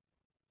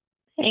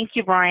 Thank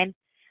you, Brian.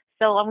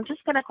 So I'm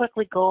just going to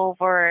quickly go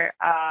over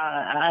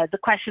the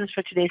questions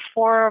for today's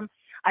forum.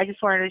 I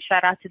just wanted to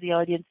shout out to the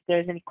audience. If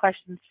there's any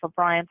questions for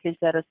Brian, please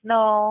let us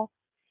know,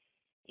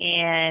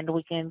 and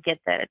we can get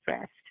that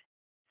addressed.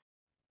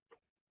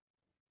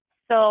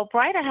 So,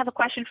 Brian, I have a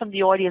question from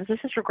the audience. This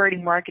is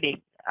regarding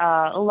marketing.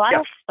 A lot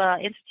of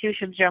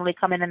institutions generally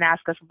come in and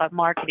ask us about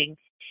marketing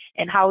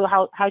and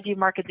how do you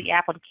market the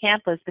app on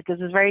campus, because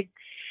it's very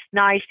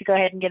nice to go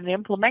ahead and get it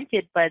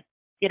implemented, but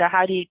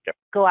how do you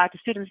go out to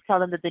students and tell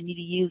them that they need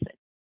to use it?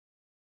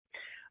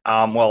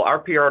 Well, our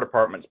PR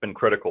department's been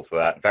critical for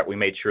that. In fact, we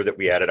made sure that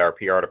we added our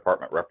PR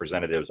department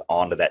representatives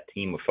onto that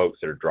team of folks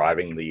that are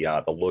driving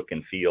the look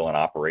and feel and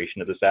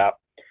operation of this app.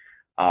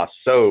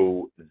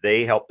 So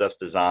they helped us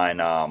design,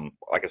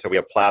 like I said, we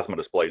have plasma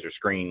displays or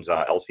screens,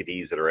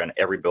 LCDs that are in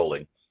every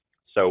building.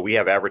 So we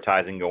have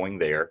advertising going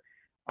there.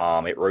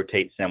 It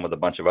rotates in with a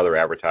bunch of other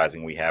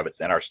advertising we have. It's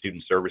in our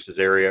student services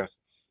area.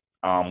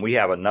 We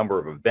have a number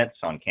of events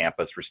on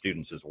campus for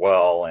students as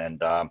well,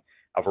 and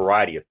a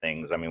variety of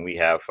things. I mean, we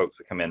have folks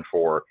that come in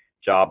for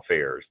job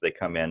fairs. They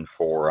come in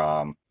for,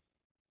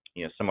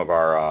 some of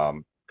our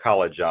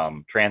college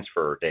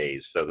transfer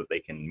days so that they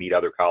can meet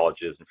other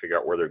colleges and figure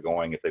out where they're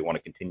going if they want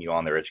to continue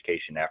on their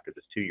education after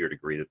this 2-year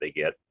degree that they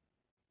get.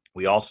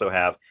 We also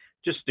have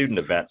just student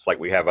events, like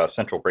we have a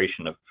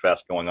Centralization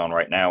Fest going on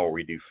right now where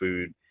we do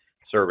food,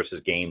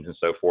 services, games, and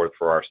so forth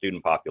for our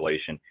student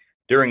population.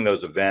 During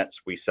those events,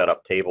 we set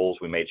up tables.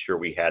 We made sure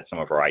we had some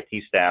of our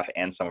IT staff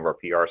and some of our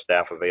PR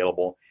staff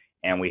available,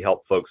 and we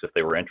helped folks, if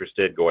they were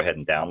interested, go ahead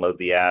and download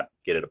the app,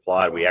 get it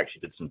applied. We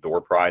actually did some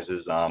door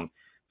prizes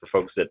for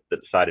folks that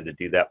decided to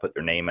do that, put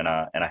their name in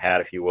a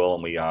hat, if you will,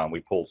 and we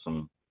pulled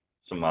some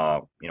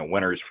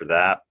winners for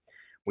that.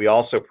 We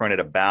also printed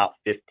about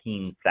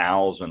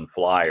 15,000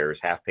 flyers,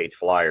 half-page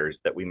flyers,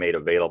 that we made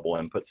available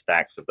and put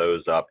stacks of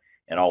those up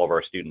in all of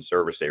our student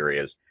service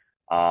areas.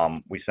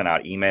 We sent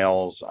out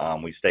emails.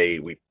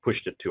 We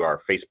pushed it to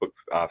our Facebook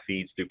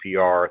feeds through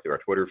PR, through our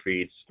Twitter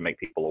feeds to make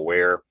people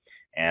aware.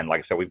 And like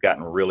I said, we've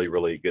gotten really,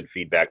 really good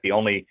feedback. The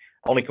only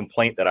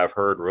complaint that I've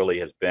heard really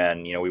has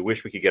been, we wish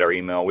we could get our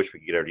email, wish we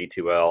could get our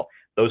D2L.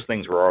 Those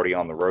things were already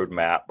on the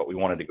roadmap, but we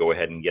wanted to go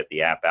ahead and get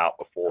the app out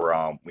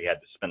before we had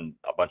to spend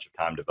a bunch of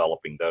time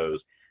developing those.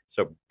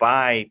 So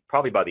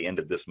probably by the end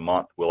of this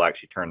month, we'll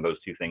actually turn those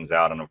two things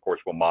out. And of course,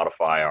 we'll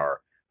modify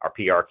our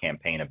PR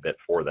campaign a bit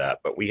for that.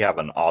 But we have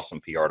an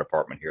awesome PR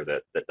department here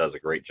that does a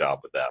great job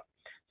with that.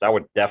 So I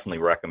would definitely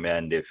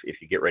recommend if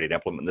you get ready to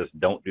implement this,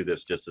 don't do this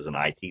just as an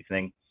IT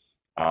thing.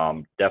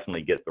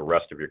 Definitely get the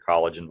rest of your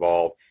college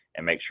involved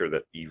and make sure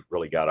that you've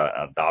really got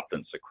an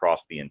adoptance across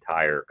the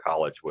entire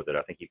college with it.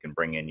 I think you can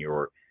bring in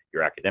your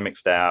academic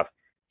staff,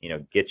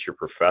 get your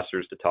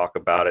professors to talk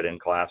about it in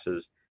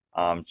classes.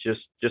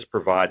 Just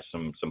provide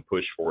some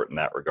push for it in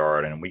that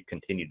regard, and we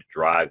continue to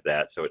drive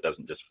that so it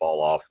doesn't just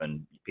fall off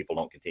and people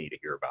don't continue to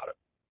hear about it.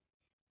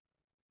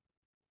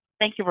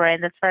 Thank you, Brian.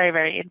 That's very,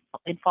 very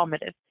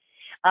informative.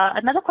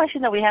 Another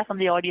question that we have from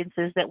the audience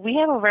is that we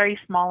have a very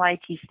small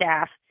IT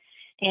staff,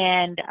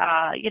 and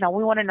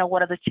we want to know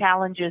what are the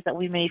challenges that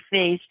we may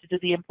face to do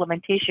the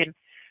implementation.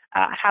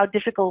 How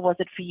difficult was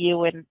it for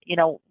you, and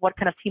what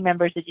kind of team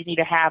members did you need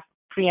to have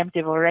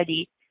preemptive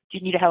already? Do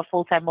you need to have a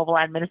full-time mobile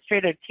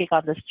administrator to take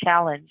on this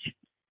challenge?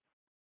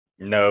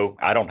 No,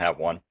 I don't have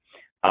one.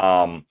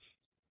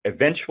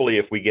 Eventually,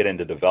 if we get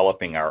into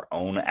developing our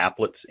own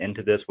applets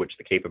into this, which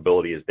the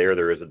capability is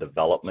there is a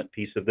development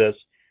piece of this,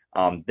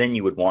 then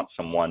you would want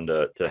someone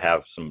to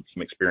have some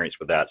experience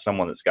with that,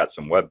 someone that's got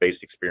some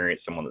web-based experience,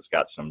 someone that's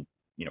got some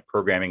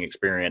programming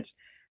experience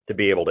to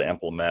be able to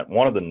implement.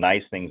 One of the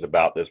nice things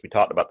about this, we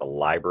talked about the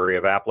library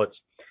of applets.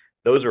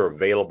 Those are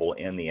available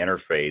in the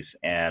interface,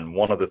 and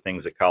one of the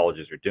things that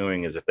colleges are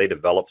doing is if they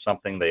develop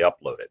something, they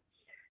upload it.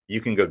 You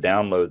can go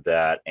download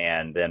that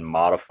and then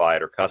modify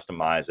it or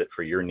customize it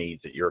for your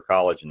needs at your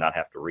college and not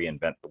have to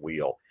reinvent the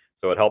wheel.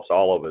 So it helps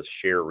all of us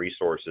share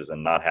resources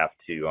and not have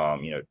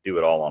to do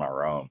it all on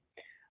our own.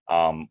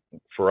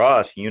 For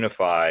us,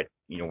 Unified,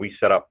 we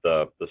set up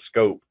the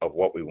scope of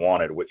what we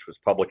wanted, which was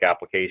public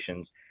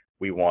applications.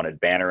 We wanted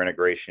banner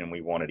integration.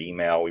 We wanted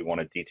email. We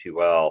wanted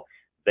D2L.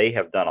 They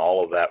have done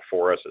all of that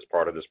for us as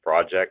part of this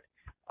project,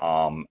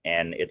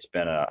 and it's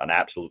been an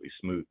absolutely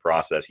smooth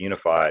process.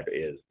 Unified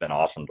has been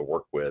awesome to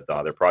work with.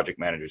 Their project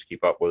managers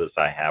keep up with us.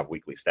 I have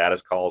weekly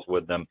status calls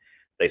with them.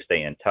 They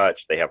stay in touch.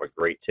 They have a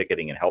great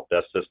ticketing and help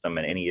desk system,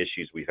 and any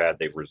issues we've had,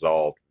 they've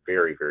resolved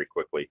very, very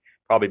quickly.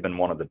 Probably been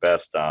one of the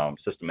best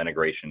system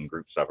integration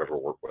groups I've ever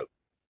worked with.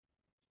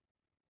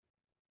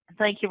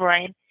 Thank you,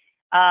 Brian.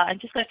 I'm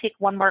just going to take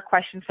one more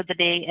question for the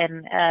day,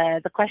 and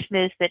the question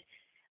is that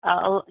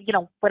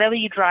whenever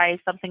you drive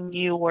something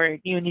new or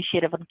new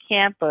initiative on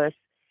campus,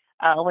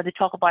 when they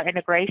talk about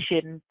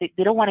integration,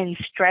 they don't want any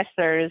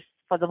stressors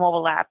for the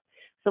mobile app.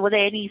 So were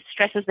there any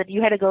stresses that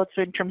you had to go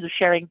through in terms of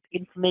sharing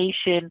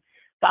information,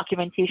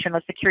 documentation,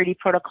 or security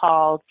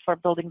protocols for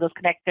building those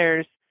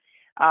connectors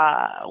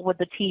with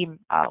the team?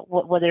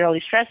 Were they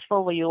really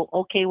stressful? Were you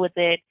okay with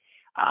it?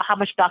 How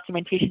much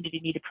documentation did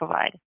you need to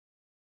provide?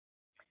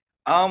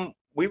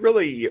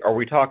 Are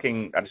we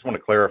talking, I just want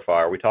to clarify,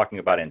 are we talking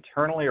about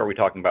internally or are we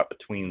talking about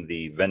between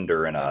the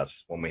vendor and us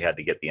when we had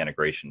to get the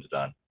integrations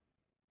done?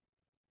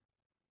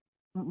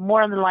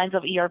 More on the lines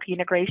of ERP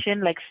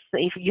integration, like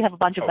if you have a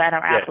bunch of banner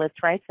applets,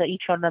 right? So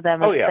each one of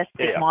them is a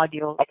specific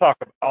module.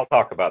 I'll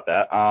talk about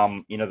that.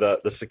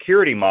 The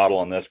security model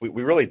on this,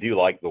 we really do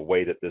like the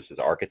way that this is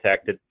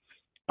architected.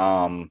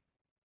 The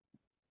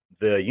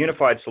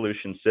Unified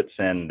solution sits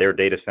in their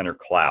data center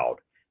cloud.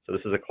 So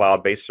this is a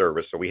cloud-based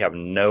service, so we have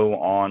no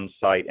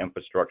on-site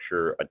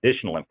infrastructure,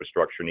 additional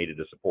infrastructure needed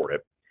to support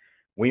it.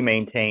 We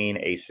maintain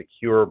a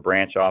secure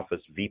branch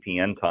office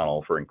VPN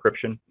tunnel for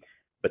encryption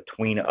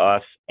between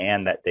us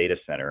and that data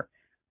center.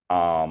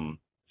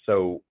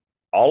 So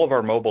all of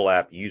our mobile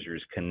app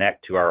users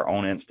connect to our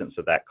own instance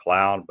of that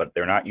cloud, but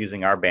they're not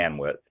using our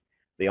bandwidth.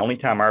 The only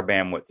time our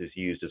bandwidth is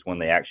used is when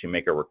they actually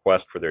make a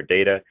request for their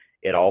data.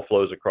 It all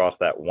flows across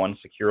that one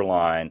secure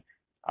line,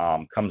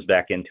 comes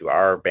back into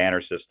our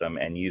banner system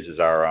and uses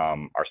our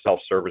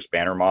self-service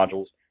banner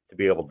modules to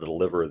be able to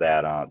deliver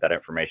that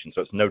information.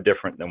 So it's no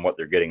different than what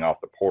they're getting off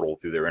the portal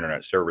through their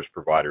internet service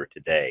provider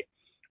today.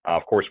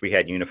 Of course, we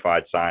had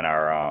Unified sign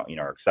our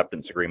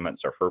acceptance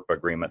agreements, our FERPA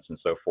agreements, and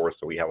so forth.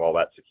 So we have all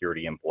that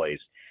security in place.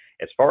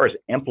 As far as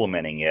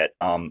implementing it,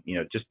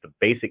 just the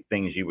basic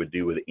things you would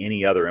do with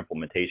any other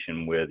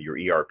implementation with your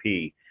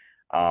ERP.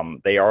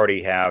 They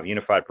already have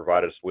Unified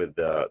provided us with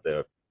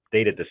the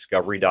data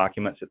discovery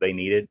documents that they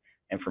needed,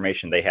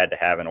 information they had to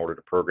have in order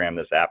to program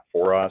this app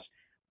for us.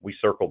 We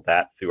circled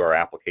that through our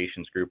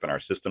applications group and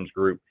our systems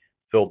group,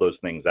 filled those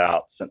things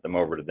out, sent them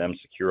over to them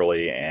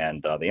securely,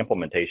 and the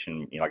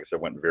implementation, like I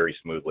said, went very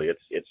smoothly.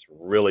 It's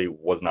really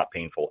was not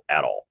painful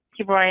at all. Thank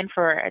you, Brian,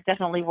 for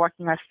definitely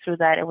walking us through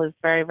that. It was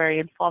very, very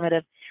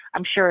informative.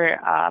 I'm sure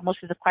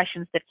most of the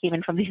questions that came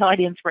in from the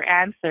audience were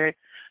answered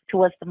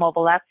towards the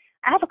mobile app.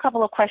 I have a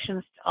couple of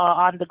questions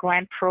on the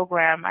grant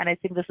program, and I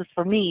think this is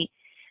for me.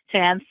 to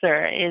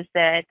answer is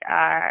that,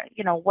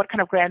 what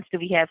kind of grants do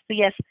we have? So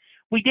yes,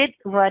 we did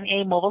run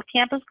a mobile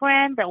campus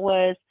grant that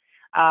was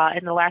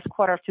in the last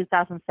quarter of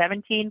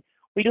 2017.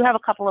 We do have a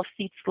couple of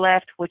seats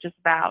left, which is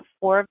about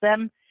 4 of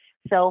them.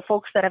 So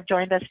folks that have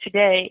joined us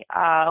today,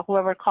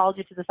 whoever called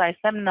you to the SAI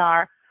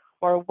seminar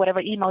or whatever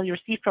email you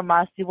received from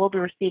us, you will be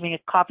receiving a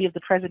copy of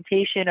the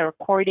presentation, a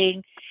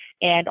recording,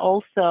 and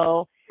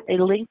also a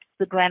link to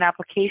the grant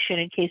application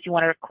in case you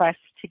want to request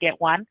to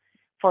get one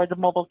for the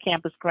mobile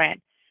campus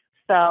grant.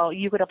 So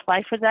you could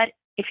apply for that.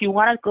 If you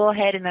want to go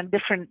ahead in a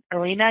different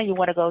arena, you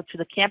want to go to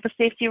the campus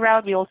safety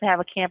route, we also have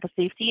a campus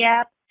safety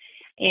app,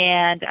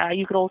 and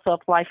you could also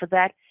apply for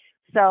that.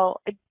 So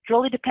it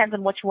really depends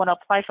on what you want to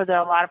apply for. There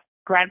are a lot of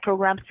grant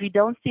programs. If you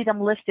don't see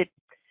them listed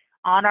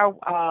on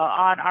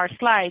our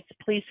slides,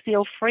 please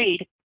feel free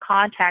to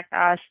contact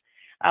us.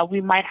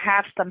 We might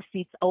have some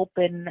seats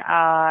open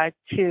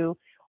to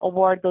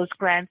award those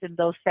grants in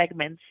those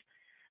segments.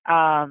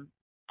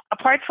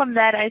 Apart from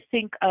that, I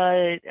think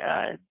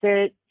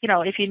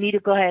if you need to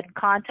go ahead and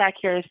contact,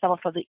 here is some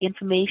of the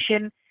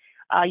information.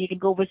 You can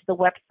go visit the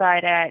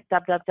website at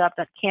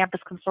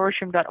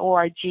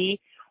www.campusconsortium.org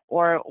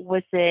or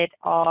visit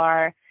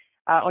or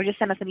just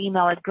send us an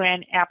email at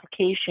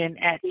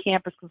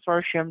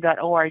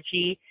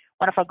grantapplication@campusconsortium.org.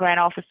 One of our grant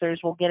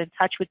officers will get in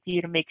touch with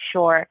you to make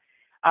sure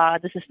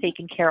this is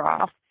taken care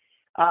of.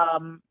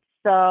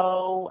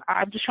 So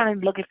I'm just trying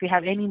to look if we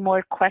have any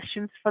more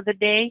questions for the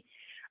day.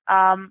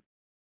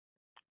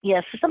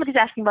 Yes, so somebody's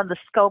asking about the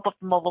scope of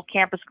the mobile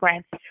campus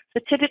grants. So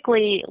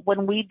typically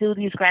when we do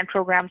these grant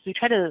programs, we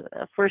try to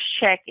first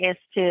check as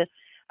to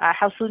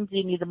how soon do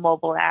you need the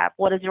mobile app,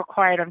 what is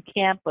required on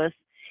campus,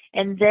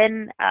 and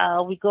then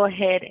we go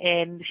ahead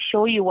and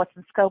show you what's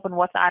in scope and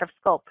what's out of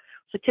scope.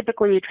 So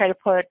typically we try to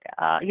put,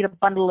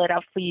 bundle it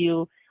up for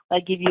you,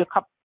 like give you a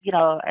couple,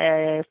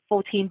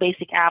 14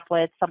 basic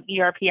applets, some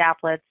ERP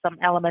applets, some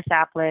LMS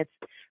applets,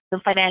 some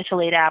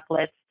financial aid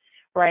applets,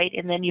 right?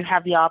 And then you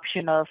have the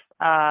option of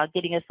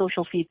getting a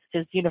social feed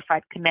such as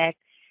Unified Connect.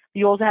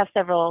 You also have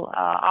several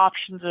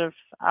options of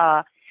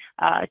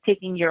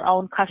taking your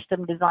own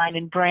custom design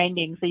and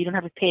branding, so you don't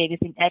have to pay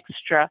anything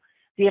extra.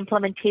 The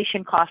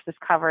implementation cost is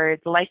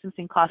covered. The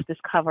licensing cost is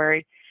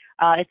covered.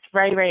 It's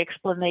very, very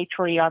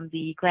explanatory on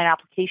the grant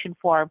application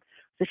form.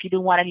 So if you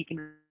do want it, you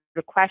can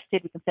request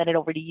it. We can send it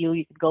over to you.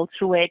 You can go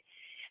through it.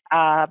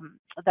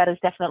 That is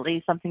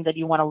definitely something that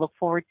you want to look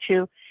forward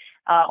to.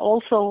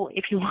 Also,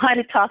 if you want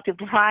to talk to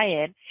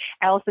Brian,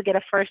 I also get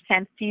a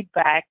first-hand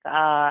feedback.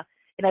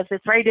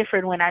 It's very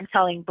different when I'm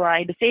telling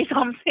Brian to say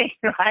something,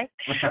 right?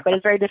 But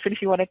it's very different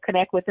if you want to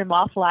connect with him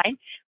offline.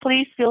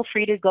 Please feel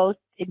free to go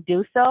and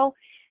do so.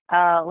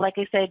 Like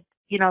I said,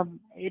 in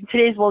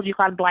today's world, you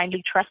can't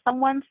blindly trust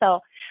someone.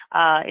 So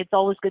it's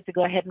always good to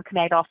go ahead and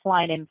connect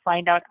offline and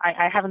find out.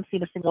 I haven't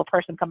seen a single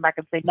person come back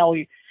and say, no,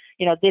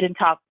 didn't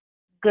talk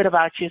good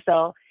about you.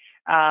 So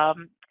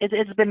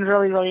it's been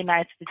really, really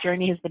nice. The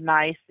journey has been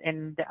nice.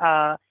 And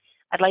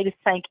I'd like to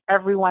thank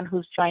everyone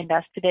who's joined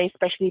us today,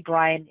 especially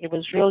Brian. It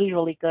was really,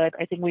 really good.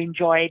 I think we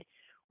enjoyed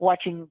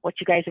watching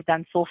what you guys have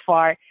done so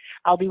far.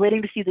 I'll be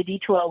waiting to see the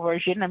D2L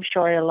version. I'm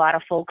sure a lot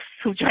of folks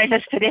who joined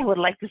us today would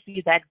like to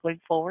see that going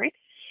forward.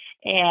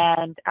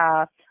 And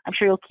I'm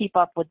sure you'll keep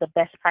up with the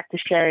best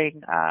practice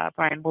sharing,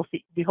 Brian.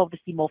 We hope to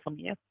see more from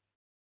you.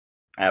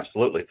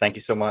 Absolutely. Thank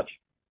you so much.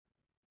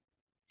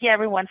 Yeah,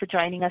 everyone, for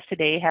joining us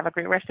today. Have a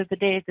great rest of the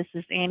day. This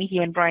is Annie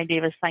Hugh and Brian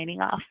Davis signing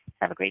off.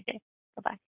 Have a great day. Bye-bye.